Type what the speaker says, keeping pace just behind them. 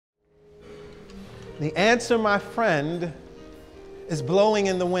The answer, my friend, is blowing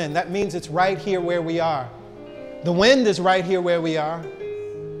in the wind. That means it's right here where we are. The wind is right here where we are.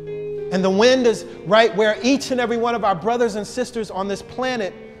 And the wind is right where each and every one of our brothers and sisters on this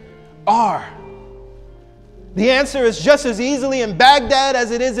planet are. The answer is just as easily in Baghdad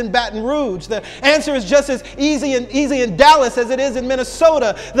as it is in Baton Rouge. The answer is just as easy in Dallas as it is in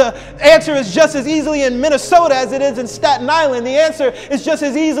Minnesota. The answer is just as easily in Minnesota as it is in Staten Island. The answer is just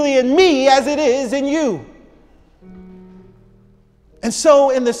as easily in me as it is in you. And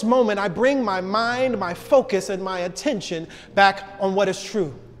so in this moment, I bring my mind, my focus, and my attention back on what is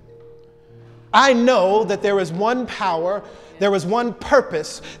true. I know that there is one power, there is one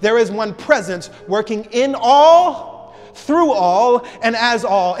purpose, there is one presence working in all, through all, and as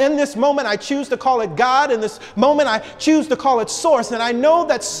all. In this moment, I choose to call it God. In this moment, I choose to call it source. And I know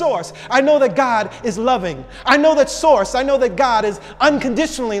that source, I know that God is loving. I know that source, I know that God is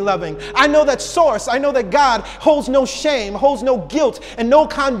unconditionally loving. I know that source, I know that God holds no shame, holds no guilt, and no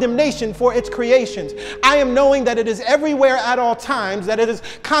condemnation for its creations. I am knowing that it is everywhere at all times, that it is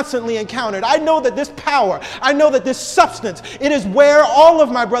constantly encountered. I know that this power, I know that this substance, it is where all of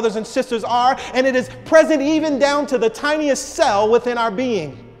my brothers and sisters are, and it is present even down to the tiniest cell within our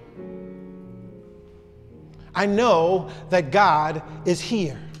being. I know that God is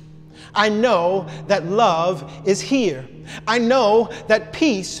here. I know that love is here. I know that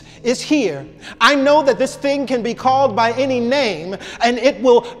peace is here. I know that this thing can be called by any name and it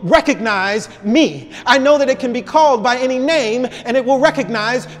will recognize me. I know that it can be called by any name and it will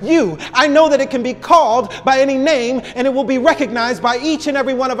recognize you. I know that it can be called by any name and it will be recognized by each and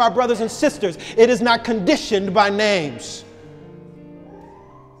every one of our brothers and sisters. It is not conditioned by names.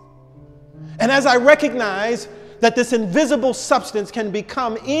 And as I recognize that this invisible substance can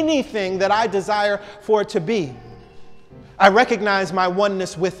become anything that I desire for it to be, I recognize my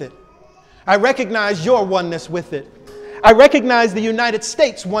oneness with it. I recognize your oneness with it. I recognize the United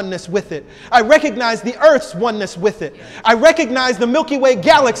States' oneness with it. I recognize the Earth's oneness with it. I recognize the Milky Way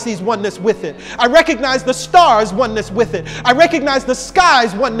galaxy's oneness with it. I recognize the stars' oneness with it. I recognize the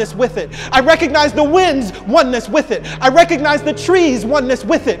sky's oneness with it. I recognize the wind's oneness with it. I recognize the trees' oneness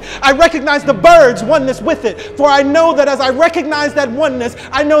with it. I recognize the birds' oneness with it. For I know that as I recognize that oneness,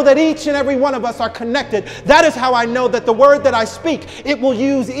 I know that each and every one of us are connected. That is how I know that the word that I speak, it will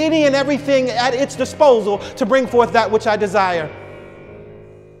use any and everything at its disposal to bring forth that which I desire.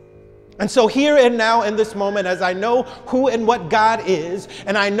 And so here and now in this moment, as I know who and what God is,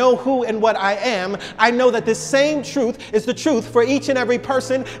 and I know who and what I am, I know that this same truth is the truth for each and every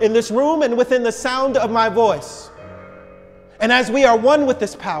person in this room and within the sound of my voice. And as we are one with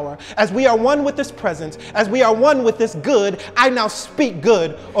this power, as we are one with this presence, as we are one with this good, I now speak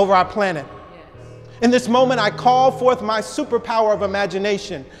good over our planet. In this moment, I call forth my superpower of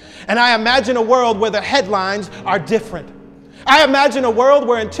imagination. And I imagine a world where the headlines are different. I imagine a world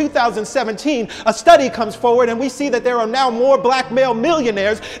where in 2017, a study comes forward and we see that there are now more black male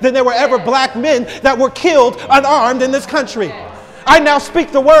millionaires than there were ever black men that were killed unarmed in this country. I now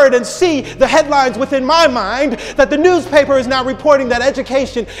speak the word and see the headlines within my mind that the newspaper is now reporting that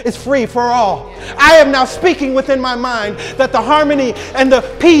education is free for all. I am now speaking within my mind that the harmony and the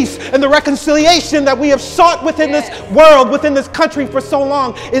peace and the reconciliation that we have sought within this world, within this country for so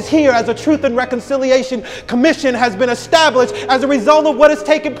long is here as a Truth and Reconciliation Commission has been established as a result of what has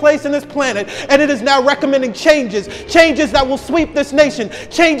taken place in this planet. And it is now recommending changes that will sweep this nation,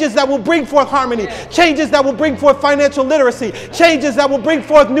 changes that will bring forth harmony, changes that will bring forth financial literacy, changes that will bring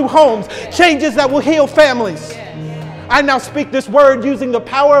forth new homes, changes that will heal families. I now speak this word using the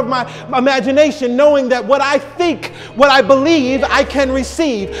power of my imagination, knowing that what I think, what I believe, I can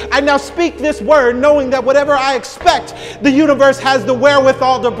receive. I now speak this word knowing that whatever I expect, the universe has the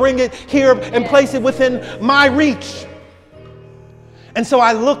wherewithal to bring it here and place it within my reach. And so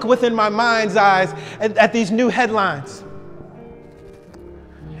I look within my mind's eyes at these new headlines.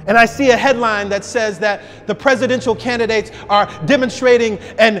 And I see a headline that says that the presidential candidates are demonstrating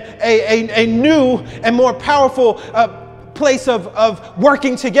a new and more powerful place of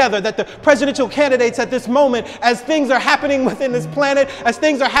working together, that the presidential candidates at this moment, as things are happening within this planet, as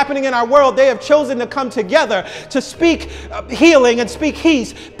things are happening in our world, they have chosen to come together to speak healing and speak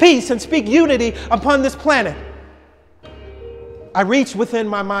peace and speak unity upon this planet. I reach within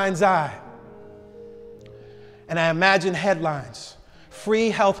my mind's eye and I imagine headlines. Free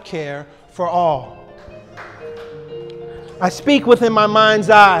health care for all. I speak within my mind's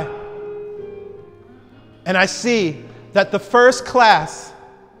eye and I see that the first class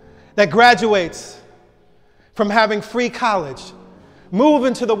that graduates from having free college move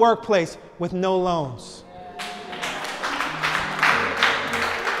into the workplace with no loans.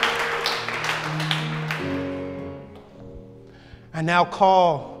 I now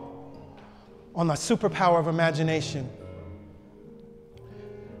call on the superpower of imagination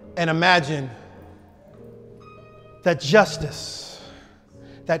and imagine that justice,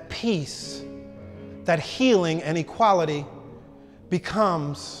 that peace, that healing and equality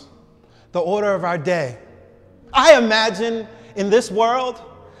becomes the order of our day. I imagine in this world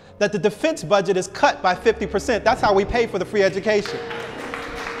that the defense budget is cut by 50%. That's how we pay for the free education.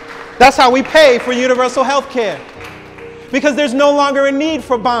 That's how we pay for universal health care. Because there's no longer a need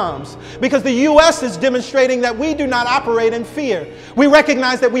for bombs. Because the U.S. is demonstrating that we do not operate in fear. We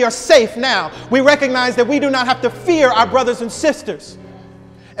recognize that we are safe now. We recognize that we do not have to fear our brothers and sisters.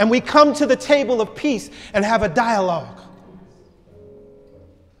 And we come to the table of peace and have a dialogue.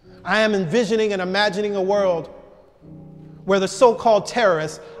 I am envisioning and imagining a world where the so-called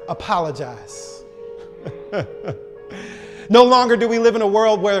terrorists apologize. No longer do we live in a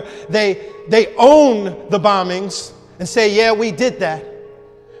world where they own the bombings and say, yeah, we did that.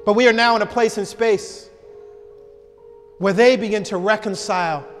 But we are now in a place and space where they begin to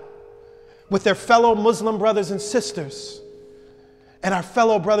reconcile with their fellow Muslim brothers and sisters and our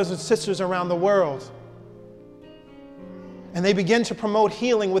fellow brothers and sisters around the world. And they begin to promote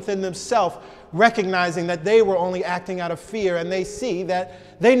healing within themselves, recognizing that they were only acting out of fear, and they see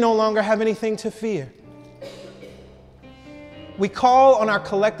that they no longer have anything to fear. We call on our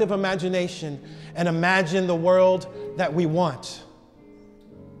collective imagination and imagine the world that we want.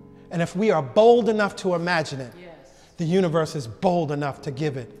 And if we are bold enough to imagine it, the universe is bold enough to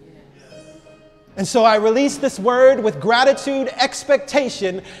give it. And so I release this word with gratitude,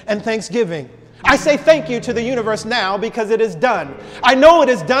 expectation, and thanksgiving. I say thank you to the universe now because it is done. I know it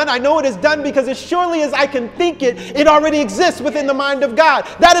is done. I know it is done because as surely as I can think it, it already exists within the mind of God.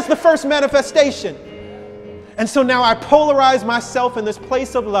 That is the first manifestation. And so now I polarize myself in this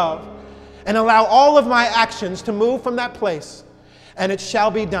place of love and allow all of my actions to move from that place. And it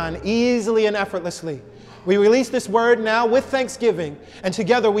shall be done easily and effortlessly. We release this word now with thanksgiving. And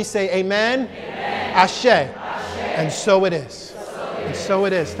together we say amen, amen. Ashe. And so it is. And so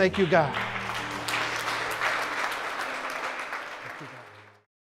it is. Thank you, God.